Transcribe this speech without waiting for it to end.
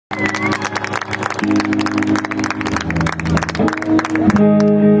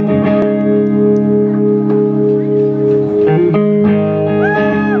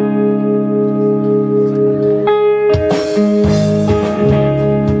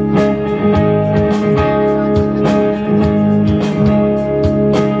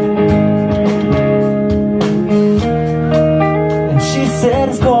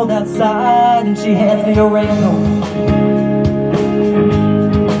And she hands me a raincoat.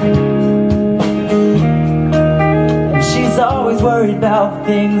 And she's always worried about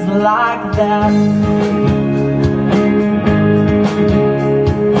things like that.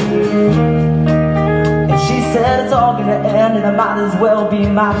 And she said it's all gonna end and it might as well be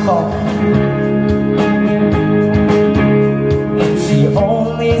my fault. And she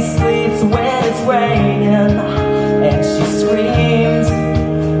only sleeps when it's raining. And she screams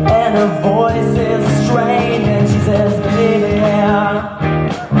and her voice is strained, and she says, baby,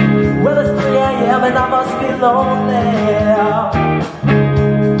 well, it's 3 a.m. and I must be lonely.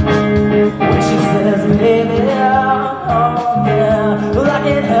 When she says, baby, oh yeah, well, I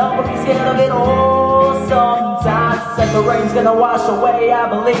can't help but be scared of it all sometimes. Said the rain's gonna wash away, I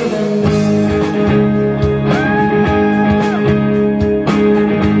believe it.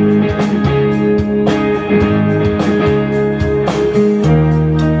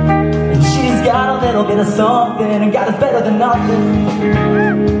 Bit of something and God is better than nothing.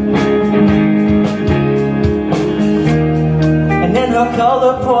 And in her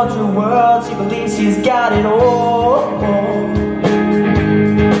color portrait world, she believes she's got it all.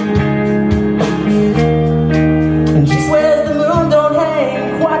 And she swears the moon don't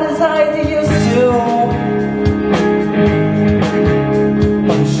hang quite as high as it used to.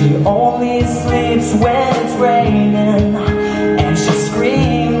 And she only sleeps when it's raining. And she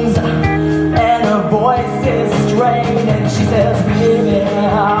screams and her voice is strained, and she says, baby,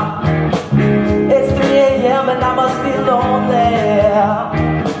 it's 3 a.m. and I must be lonely.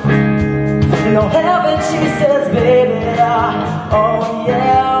 No heaven, she says, baby, oh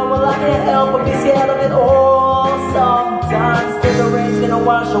yeah, well, I can't help but be scared of it all sometimes. Till the rain's gonna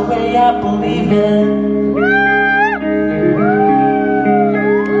wash away, I believe it.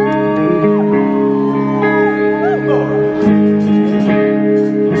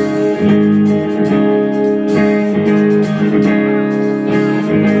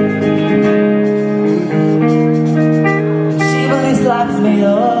 Made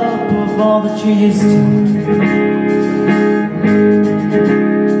up of all that you used to.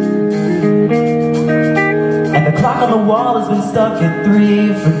 And the clock on the wall has been stuck at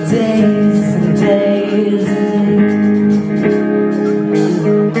 3 for days and days and days.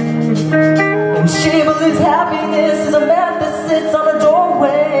 And she believes happiness is a man that sits on a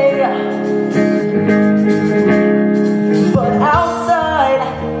doorway. But outside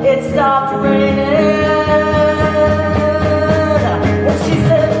it stopped raining.